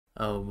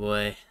Oh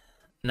boy.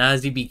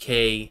 Nazi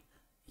BK,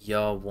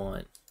 y'all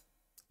won.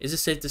 Is it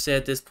safe to say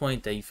at this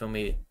point that, you feel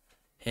me,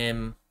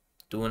 him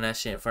doing that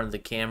shit in front of the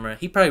camera,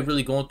 he probably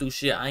really going through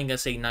shit. I ain't gonna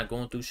say not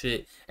going through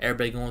shit.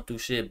 Everybody going through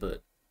shit,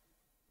 but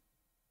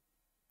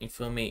you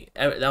feel me?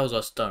 That was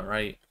a stunt,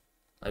 right?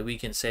 Like, we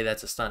can say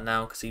that's a stunt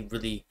now because he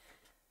really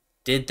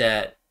did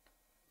that.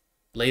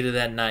 Later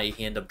that night,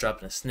 he ended up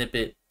dropping a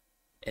snippet,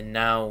 and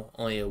now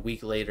only a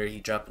week later, he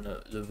dropping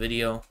the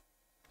video.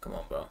 Come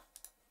on, bro.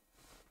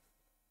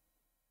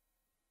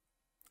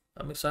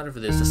 I'm excited for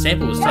this. The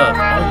sample was tough.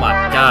 Oh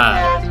my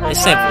god,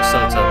 this sample was so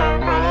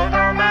tough.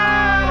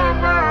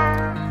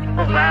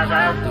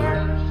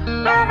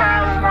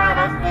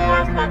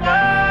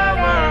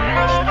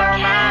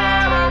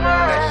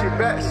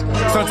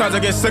 Sometimes I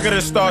get sick of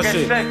this star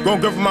shit.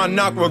 Gon' go for my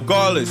knock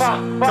regardless.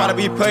 Try to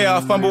be player,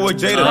 I fumble with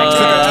Jada.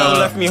 Took a L,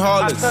 left me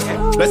heartless.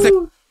 Let's take.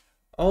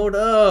 Hold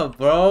up,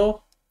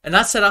 bro. And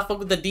I said I fuck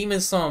with the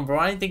Demon song, bro.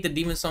 I didn't think the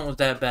Demon song was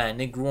that bad,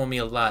 and it grew on me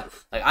a lot.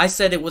 Like, I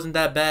said it wasn't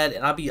that bad,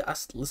 and I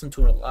listen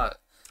to it a lot.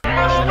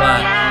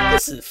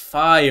 This is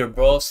fire,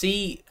 bro.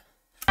 See,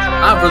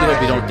 I really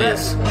hope you don't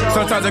diss.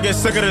 Sometimes I get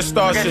sick of this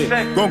star shit.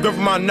 Gon' go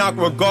for my knock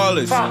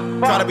regardless.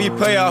 Try to be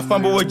player, I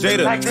fumble with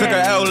Jada. Took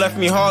a L, left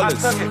me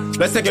heartless.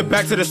 Let's take it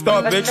back to the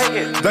start, bitch.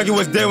 Dougie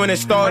was there when it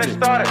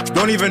started.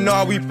 Don't even know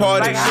how we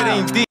parted. Shit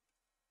ain't deep.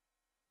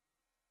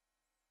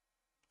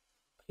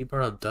 He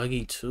brought up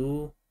Dougie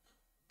too.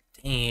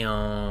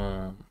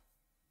 Damn.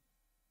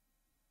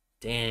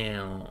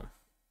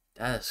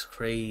 That's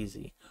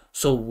crazy.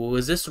 So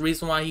was this the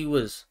reason why he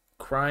was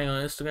crying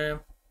on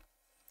Instagram?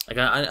 Like,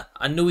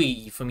 I knew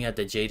he, for me, had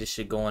the Jada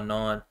shit going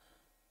on,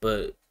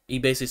 but he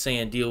basically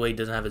saying DOA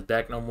doesn't have his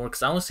back no more,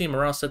 because I don't see him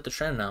around Set the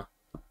Trend now.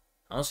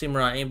 I don't see him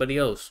around anybody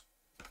else.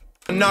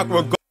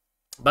 But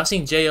I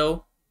seen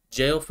J.O.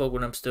 fuck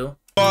with him still.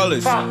 Try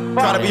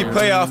to be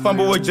player, I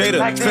fumble with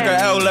Jada. Took a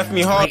L, left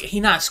me hard. Like,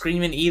 he not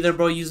screaming either,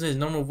 bro, using his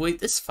normal voice.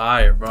 This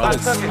fire, bro.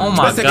 Oh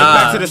my Let's take it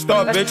back to the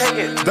start, bitch.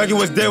 Dougie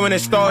was there when it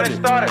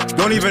started.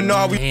 Don't even know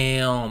how we.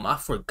 Damn, I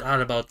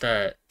forgot about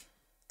that.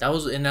 That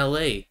was in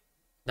LA.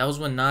 That was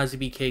when Nazi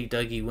BK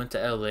Dougie went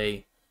to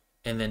LA,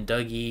 and then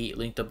Dougie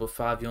linked up with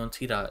Fabio and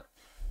T-Dot.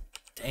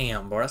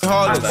 Damn, bro, that's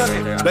right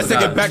there. Let's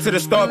take it back to the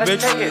start,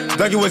 bitch.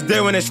 Dougie was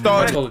there when it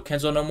started. I don't fuck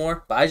with Kenzo no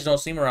more, but I just don't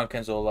see him around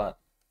Kenzo a lot.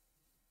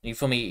 You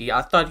feel me?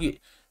 I thought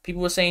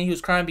people were saying he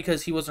was crying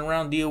because he wasn't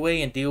around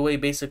DOA, and DOA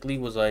basically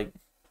was like,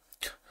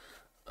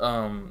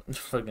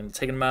 fucking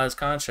taking him out of his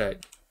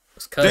contract.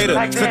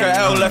 Jada took a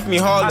L, left me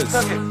heartless.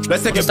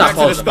 Let's take it back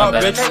to the start,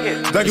 bitch.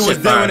 Dougie was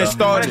there when it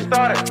started.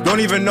 Don't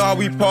even know how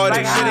we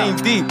parted. Shit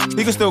ain't deep.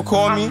 He can still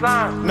call me.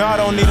 No, I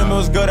don't need him. It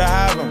was good to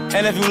have him.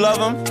 And if you love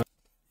him,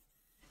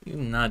 you're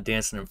not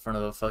dancing in front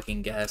of a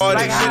fucking gas station.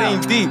 Shit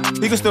ain't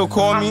deep. He can still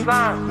call me.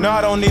 No,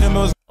 I don't need him. It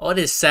was all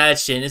this sad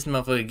shit, and this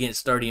motherfucker getting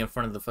sturdy in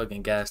front of the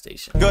fucking gas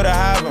station. good to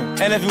have him.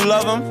 And if you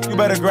love him, you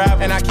better grab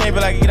him. And I can't be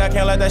like, I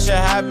can't let that shit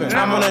happen.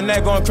 I'm on the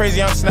net going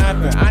crazy, I'm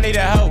snapping. I need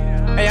help.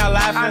 And y'all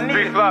laughing.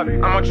 I'm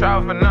gonna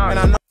travel for now. And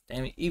I know.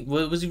 Damn,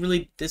 was he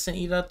really dissing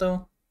E-Dot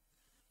though?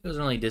 He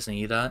wasn't really dissing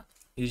E-Dot.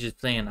 He was just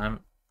saying, I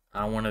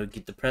don't want to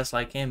get depressed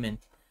like him, and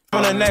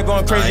I'm on the net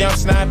going crazy, I'm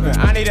snapping.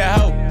 I need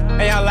help.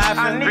 And y'all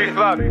laughing.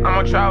 I'm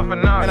gonna travel for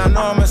now. And I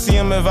know I'ma see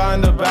him if I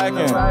end up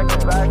backing.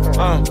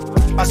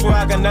 I swear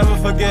I can never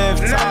forgive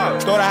time.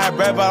 Thought I had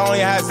bread, but I only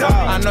had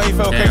time. I know you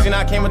felt crazy, and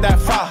I came with that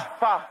fa.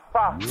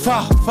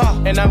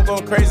 And I'm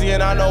going crazy,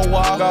 and I know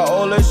why. Got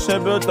all this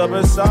shit built up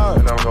inside.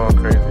 And I'm going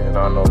crazy, and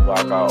I know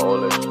why. Got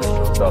all this shit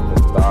built up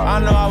inside. I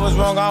know I was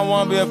wrong, I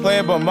wanna be a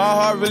player, but my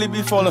heart really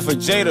be falling for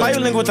Jada. Why you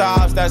link with the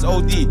ops? That's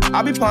OD.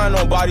 I be playing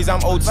on bodies,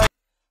 I'm OT.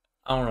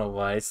 I don't know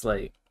why. It's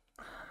like,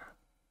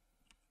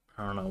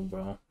 I don't know,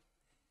 bro.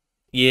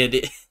 Yeah,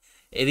 it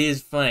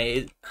is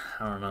funny.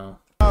 I don't know.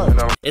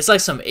 It's like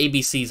some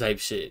ABC type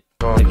shit.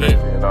 Like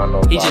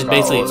he just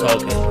basically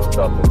talking.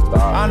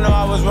 I know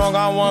I was wrong,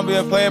 I wanna be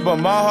a player, but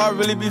my heart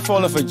really be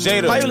falling for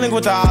Jada. Why you link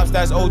with the ops?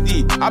 That's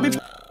OD. I be.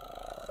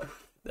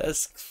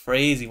 That's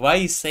crazy. Why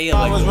you say it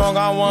like I was wrong,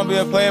 I wanna be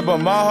a player, but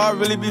my heart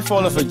really be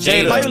falling for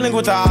Jada. Why you link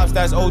with the ops?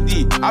 That's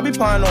OD. I be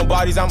playing on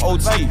bodies, I'm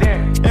OT.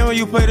 And when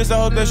you play this, I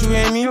hope that you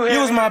hear me.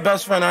 You was my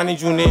best friend, I need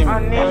you near me.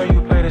 And when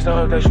you play this, I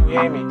hope that you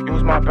hear me. You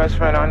was my best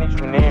friend, I need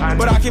you near me.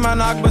 But I keep my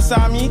knock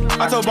beside me.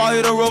 I told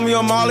Bali to roll me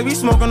a Molly. We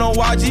smoking on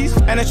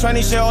YGs. And the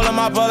trendy shit all in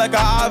my blood like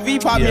a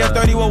IV. Pop me a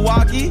 30 with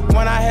Walkie.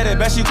 When I hit it,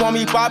 bet she call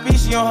me Poppy.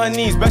 She on her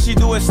knees, bet she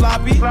do it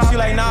sloppy. She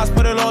like Nas,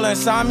 put it all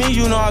inside me.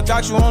 You know I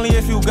got you only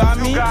if you got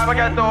me. I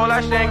got the whole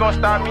that shit ain't gonna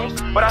stop me.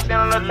 But I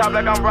stand on the top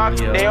like I'm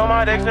Rocky. They on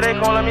my dick, so they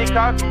calling me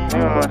cocky.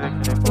 They on my dick,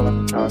 so they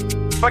calling me cocky.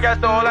 Fuck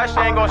that all that shit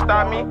ain't gonna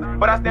stop me.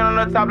 But I stand on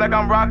the top like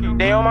I'm Rocky.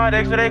 They on my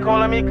dick, so they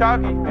calling me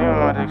cocky. They on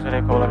my dick, so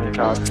they calling me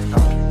cocky.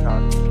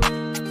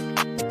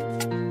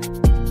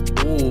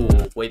 ooh,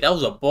 wait, that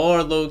was a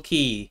bar low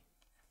key.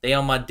 They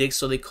on my dick,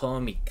 so they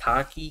calling me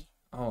cocky.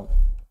 Oh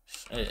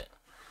shit.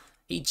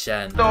 He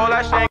chatting.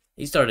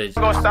 He started.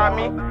 Gonna stop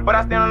me, but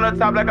I stand on the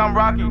top like I'm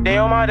Rocky. They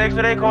on my dick,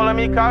 so they calling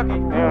me cocky. They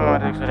on my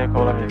dick, so they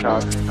calling me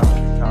cocky.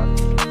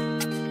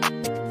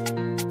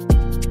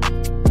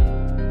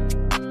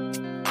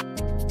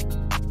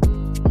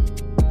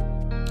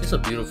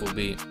 That's a beautiful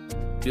beat.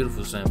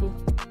 Beautiful sample.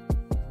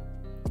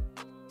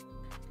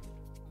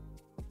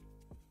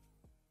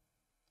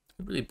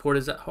 He really poured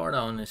his heart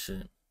out on this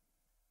shit.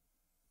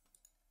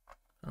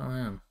 Oh,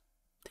 man.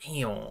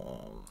 Damn.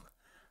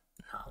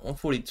 Nah,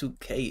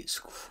 142K is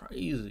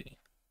crazy.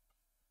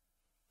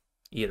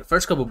 Yeah, the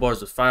first couple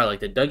bars was fire.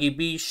 Like the Dougie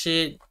B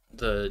shit,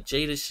 the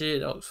Jada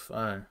shit, that was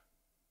fire.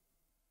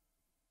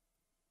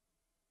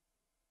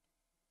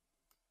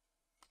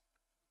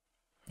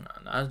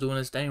 Nah, Nas doing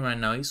his thing right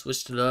now. He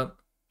switched it up.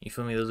 You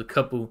feel me? There's a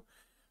couple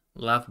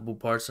laughable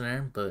parts in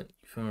there, but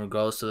you feel me?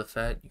 Regardless of the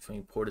fact, you feel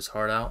me? He poured his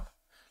heart out.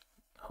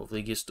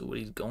 Hopefully he gets through what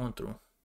he's going through.